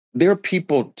there are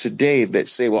people today that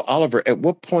say, well, Oliver, at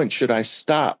what point should I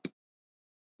stop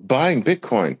buying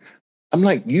Bitcoin? I'm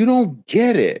like, you don't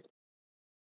get it.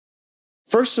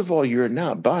 First of all, you're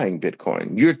not buying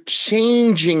Bitcoin. You're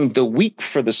changing the weak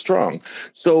for the strong.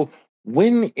 So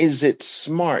when is it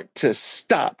smart to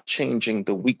stop changing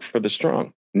the weak for the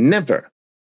strong? Never.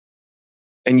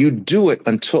 And you do it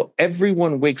until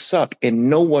everyone wakes up and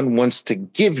no one wants to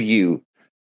give you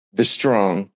the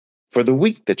strong for the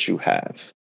weak that you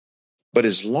have. But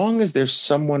as long as there's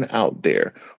someone out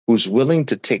there who's willing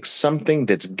to take something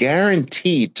that's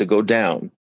guaranteed to go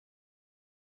down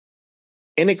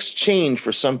in exchange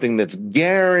for something that's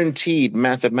guaranteed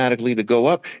mathematically to go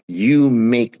up, you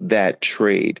make that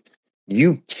trade.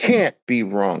 You can't be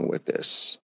wrong with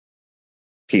this,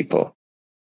 people.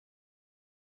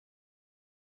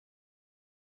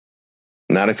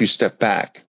 Not if you step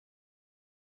back.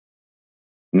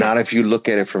 Not if you look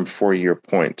at it from 4-year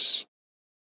points.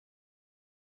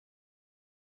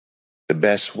 The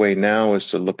best way now is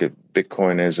to look at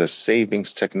Bitcoin as a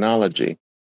savings technology.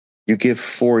 You give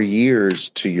 4 years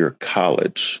to your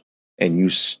college and you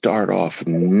start off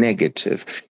negative.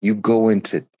 You go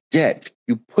into debt.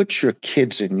 You put your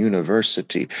kids in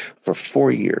university for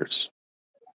 4 years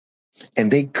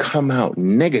and they come out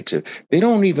negative. They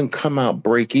don't even come out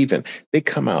break even. They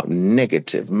come out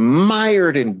negative,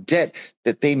 mired in debt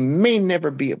that they may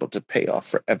never be able to pay off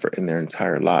forever in their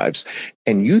entire lives.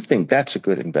 And you think that's a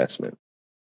good investment.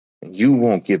 You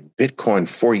won't give Bitcoin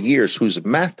 4 years, who's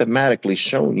mathematically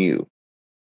shown you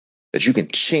that you can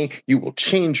change, you will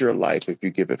change your life if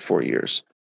you give it 4 years.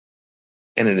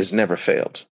 And it has never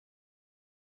failed.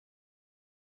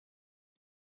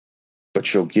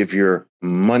 But you'll give your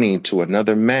money to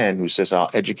another man who says,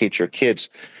 I'll educate your kids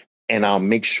and I'll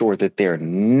make sure that they're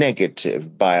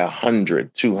negative by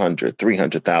 $100, $200,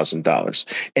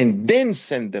 $300,000 and then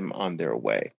send them on their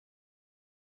way.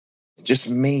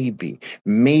 Just maybe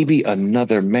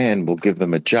another man will give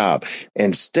them a job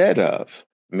instead of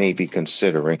maybe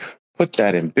considering put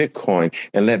that in Bitcoin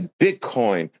and let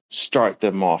Bitcoin start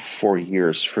them off 4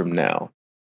 years from now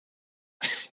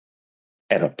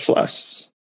at a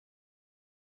plus.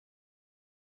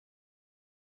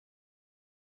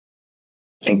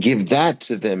 And give that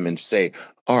to them and say,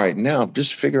 all right, now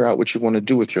just figure out what you want to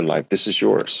do with your life. This is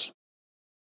yours.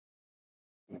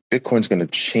 Bitcoin's going to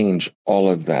change all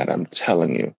of that. I'm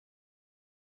telling you.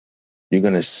 You're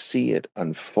going to see it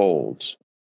unfold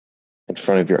in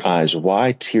front of your eyes.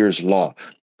 Why? Tyr's Law.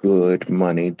 Good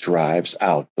money drives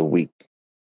out the weak.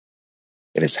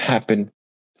 It has happened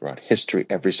throughout history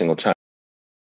every single time.